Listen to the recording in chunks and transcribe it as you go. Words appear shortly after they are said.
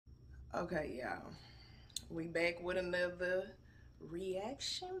Okay, y'all. We back with another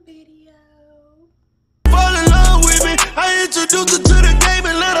reaction video. Fall in love with me. I introduced her to the game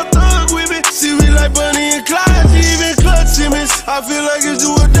and let her thug with me. See me like Bunny and Clyde, she even clutch Simmons. I feel like it's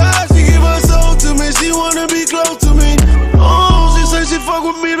do or die. She give her soul to me. She wanna be close to me. Oh, she say she fuck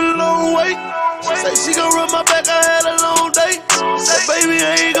with me the long way. She say she gon' rub my back. I had a long day. Say, baby,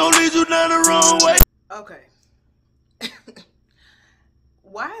 I ain't gon' lead you down the wrong way. Okay.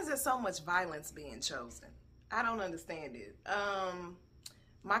 Why is there so much violence being chosen? I don't understand it.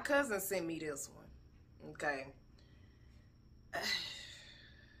 My cousin sent me this one. Okay.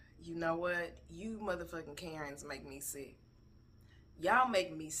 You know what? You motherfucking Karens make me sick. Y'all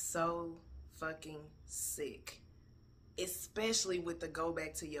make me so fucking sick. Especially with the go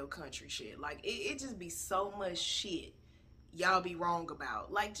back to your country shit. Like, it just be so much shit y'all be wrong about.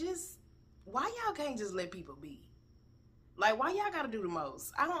 Like, just, why y'all can't just let people be? Like, why y'all gotta do the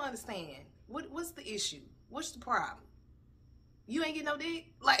most? I don't understand. What's the issue? What's the problem? You ain't get no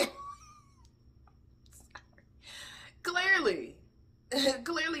dick? Like, clearly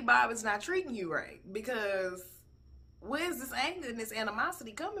Bob is not treating you right, because where's this anger and this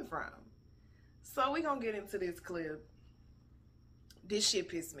animosity coming from? So we gonna get into this clip. This shit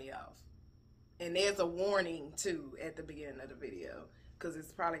pissed me off. And there's a warning too at the beginning of the video, because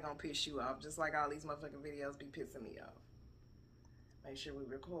it's probably gonna piss you off, just like all these motherfucking videos be pissing me off. Make sure we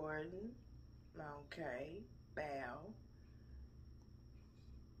recording. Okay. Bow.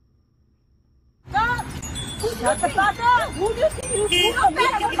 Stop! Shut the fuck up! Who do you think you go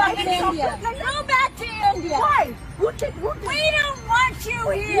back to India? Go back to India! Why? We don't want you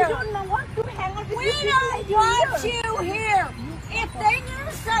here! You don't want to hang out with We don't want you here! If they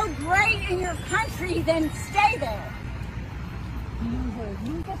are so great in your country, then stay there.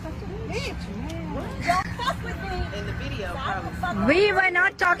 You get such a bitch, man. Don't fuck with me. In the video, probably. We were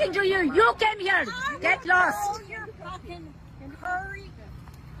not talking to you. You came here. Get lost. You're fucking hurry.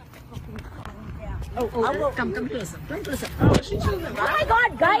 Oh, come closer. Come closer. Oh, she choosing Oh my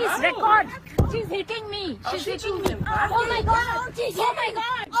God, guys, record. She's hitting me. She's hitting me. Oh my God. Oh my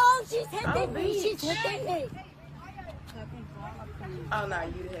God. Oh, she's hitting me. She's hitting me. Oh no,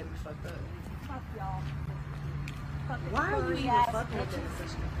 you had me fucked up. Fuck y'all. Why are you even fucking with them in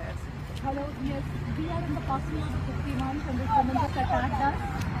such capacity? Hello, yes, we are in the possible of 50 months and this woman just attacked us.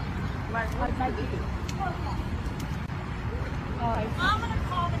 Like, what's the deal? I'm gonna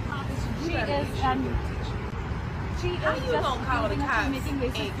call the cops. She is How you gonna call the cops making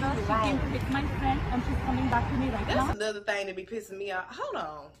racist and slurs. She came to hit my friend and she's coming back to me right now. That's another thing that be pissing me off. Hold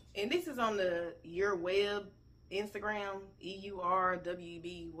on. And this is on the Your Web Instagram,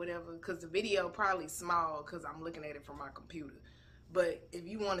 EURWB, whatever, because the video probably small because I'm looking at it from my computer. But if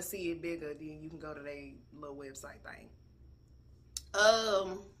you want to see it bigger, then you can go to their little website thing.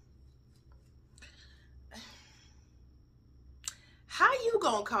 How you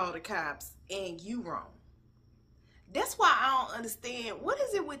gonna call the cops and you wrong? That's why I don't understand. What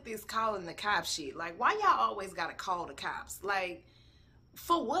is it with this calling the cops shit? Like, why y'all always gotta call the cops? Like,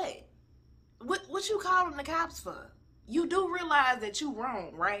 for what? What you calling the cops for? You do realize that you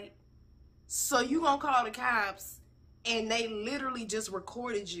wrong, right? So you gonna call the cops and they literally just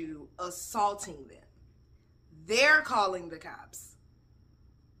recorded you assaulting them. They're calling the cops.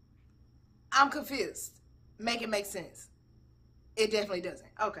 I'm confused. Make it make sense. It definitely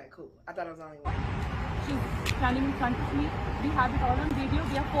doesn't. Okay, cool. I thought I was the only one. She's standing in front of me. We have it all on video.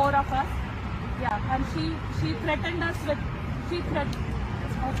 We are 4 of us. Yeah, and she threatened us with, she's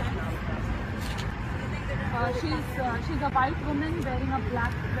a white woman wearing a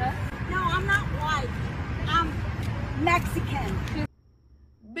black dress. No, I'm not white. I'm Mexican.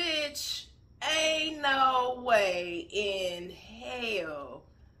 Bitch, ain't no way in hell.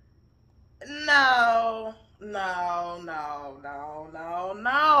 No.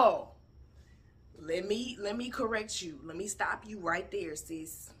 Let me correct you. Let me stop you right there,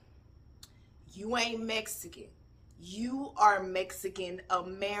 sis. You ain't Mexican. You are Mexican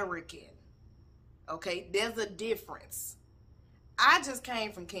American. Okay, there's a difference. I just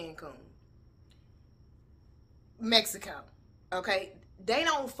came from Cancun, Mexico. Okay, they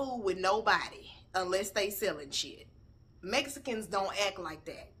don't fool with nobody unless they selling shit. Mexicans don't act like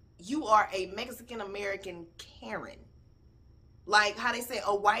that. You are a Mexican American Karen. Like how they say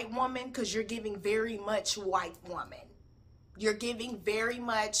a white woman, because you're giving very much white woman. You're giving very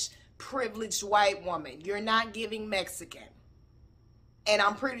much privileged white woman. You're not giving Mexican. And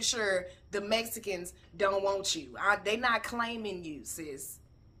I'm pretty sure the Mexicans don't want you. They not claiming you, sis.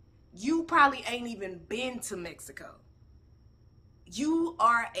 You probably ain't even been to Mexico. You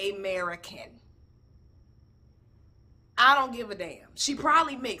are American. I don't give a damn. She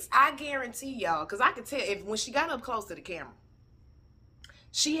probably mixed. I guarantee y'all, because I could tell if when she got up close to the camera,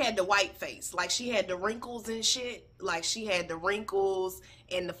 she had the white face. Like, she had the wrinkles and shit. Like, she had the wrinkles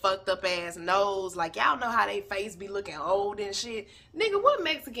and the fucked up ass nose. Like, y'all know how they face be looking old and shit. Nigga, what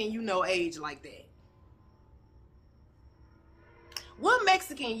Mexican you know age like that? What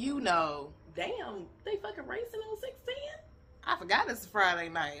Mexican you know? Damn, they fucking racing on 610? I forgot it's a Friday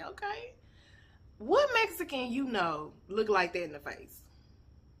night. Okay. What Mexican you know look like that in the face?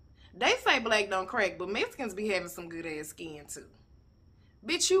 They say black don't crack, but Mexicans be having some good ass skin too.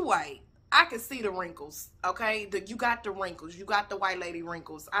 Bitch, you white. I can see the wrinkles, okay? You got the wrinkles. You got the white lady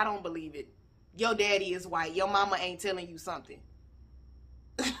wrinkles. I don't believe it. Your daddy is white. Your mama ain't telling you something.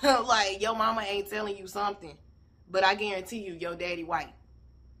 Like, your mama ain't telling you something. But I guarantee you, your daddy white.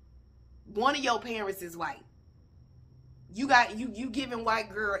 One of your parents is white. You giving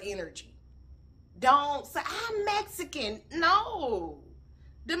white girl energy. Don't say, I'm Mexican. No.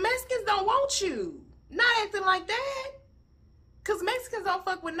 The Mexicans don't want you. Not acting like that. Because Mexicans don't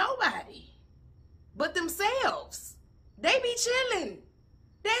fuck with nobody but themselves. They be chilling.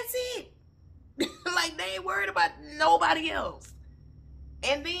 That's it. Like, they ain't worried about nobody else.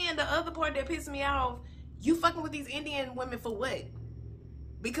 And then the other part that pissed me off, you fucking with these Indian women for what?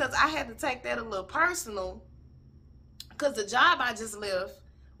 Because I had to take that a little personal. Because the job I just left,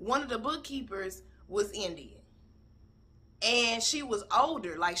 one of the bookkeepers was Indian. And she was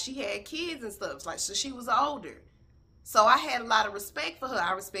older. Like, she had kids and stuff. Like, so she was older. So I had a lot of respect for her.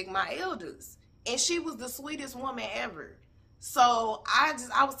 I respect my elders. And she was the sweetest woman ever. So I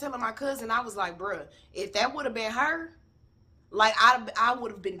was telling my cousin, I was like, bruh, if that would have been her, like, I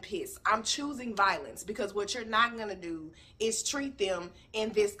would have been pissed. I'm choosing violence because what you're not going to do is treat them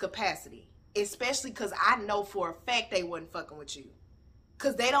in this capacity. Especially because I know for a fact they wasn't fucking with you.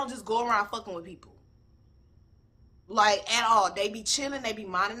 Because they don't just go around fucking with people. Like, at all. They be chilling. They be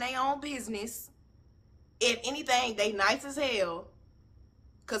minding their own business. If anything, they nice as hell.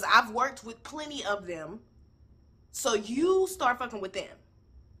 Because I've worked with plenty of them. So you start fucking with them.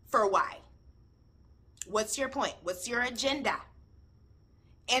 For why? What's your point? What's your agenda?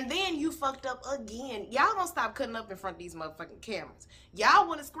 And then you fucked up again. Y'all don't stop cutting up in front of these motherfucking cameras. Y'all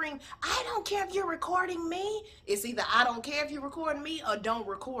want to scream, I don't care if you're recording me. It's either I don't care if you're recording me or don't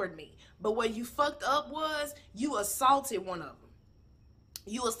record me. But what you fucked up was you assaulted one of them.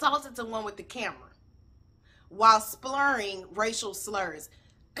 You assaulted the one with the camera while slurring racial slurs.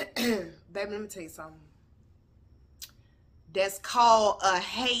 Baby, let me tell you something. That's called a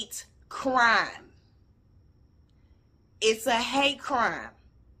hate crime. It's a hate crime.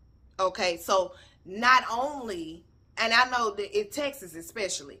 Okay, so not only, and I know that in Texas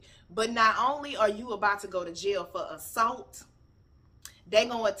especially, but not only are you about to go to jail for assault, they're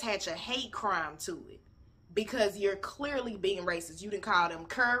going to attach a hate crime to it because you're clearly being racist. You didn't call them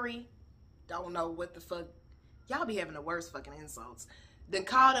curry. Don't know what the fuck. Y'all be having the worst fucking insults. Then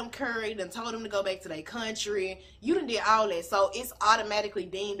called them curry, then told them to go back to their country. You done did all that. So it's automatically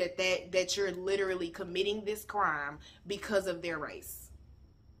deemed that you're literally committing this crime because of their race.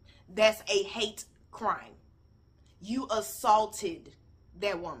 That's a hate crime. You assaulted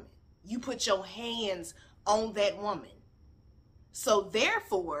that woman. You put your hands on that woman. So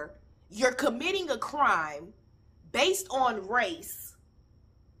therefore, you're committing a crime based on race,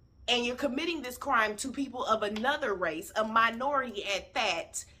 and you're committing this crime to people of another race, a minority at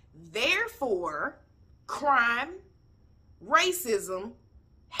that. Therefore, crime, racism,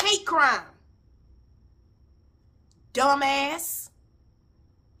 hate crime. Dumbass.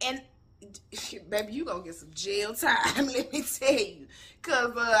 And, baby, you gonna get some jail time, let me tell you.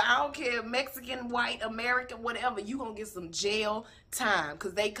 Because I don't care, Mexican, white, American, whatever, you gonna get some jail time.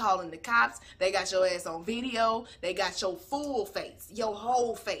 Because they calling the cops, they got your ass on video, they got your full face, your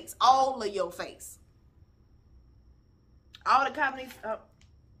whole face, all of your face. All the companies,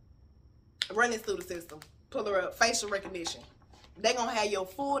 run this through the system. Pull her up, facial recognition. They gonna have your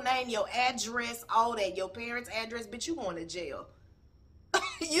full name, your address, all that, your parents' address, bitch, you going to jail.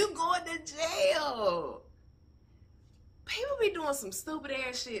 You going to jail. People be doing some stupid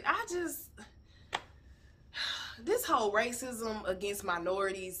ass shit. This whole racism against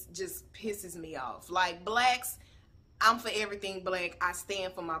minorities just pisses me off. Like, blacks, I'm for everything black. I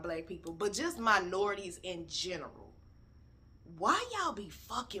stand for my black people. But just minorities in general. Why y'all be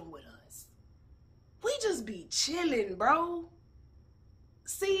fucking with us? We just be chilling, bro.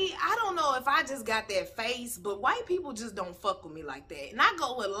 See, I don't know if I just got that face, but white people just don't fuck with me like that. And I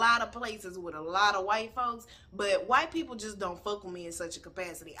go with a lot of places with a lot of white folks, but white people just don't fuck with me in such a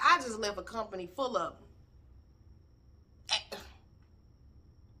capacity. I just left a company full of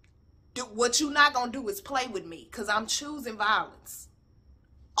them. what you not gonna do is play with me, because I'm choosing violence.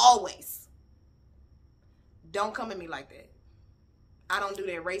 Always. Don't come at me like that. I don't do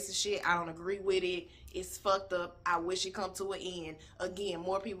that racist shit. I don't agree with it. It's fucked up. I wish it come to an end. Again,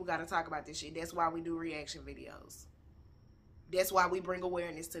 more people got to talk about this shit. That's why we do reaction videos. That's why we bring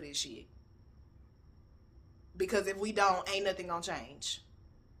awareness to this shit. Because if we don't, ain't nothing gonna change.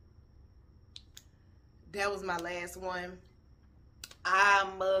 That was my last one.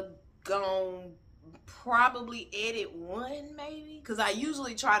 I'm gonna probably edit one, maybe, because I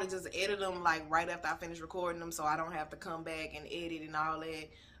usually try to just edit them like right after I finish recording them, so I don't have to come back and edit and all that.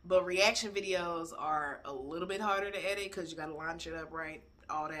 But reaction videos are a little bit harder to edit because you gotta line shit up right,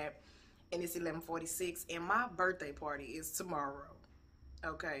 all that. And it's 11:46, and my birthday party is tomorrow.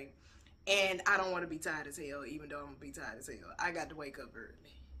 Okay, and I don't want to be tired as hell, even though I'm gonna be tired as hell. I got to wake up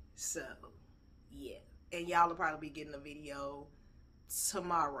early, so yeah. And y'all will probably be getting a video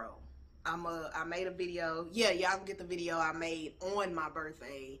tomorrow. I made a video. Yeah, y'all can get the video I made on my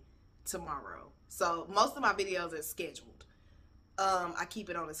birthday tomorrow. So most of my videos are scheduled. I keep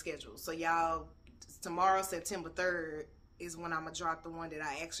it on the schedule. So y'all, tomorrow, September 3rd, is when I'm gonna drop the one that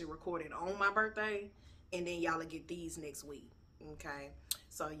I actually recorded on my birthday, and then y'all will get these next week. Okay,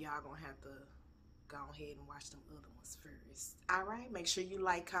 so y'all gonna have to go ahead and watch them other ones first. All right, make sure you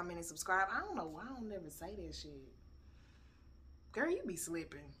like, comment, and subscribe. I don't know why I don't never say that shit. Girl, you be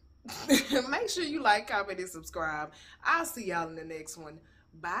slipping. Make sure you like, comment, and subscribe. I'll see y'all in the next one.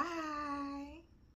 Bye.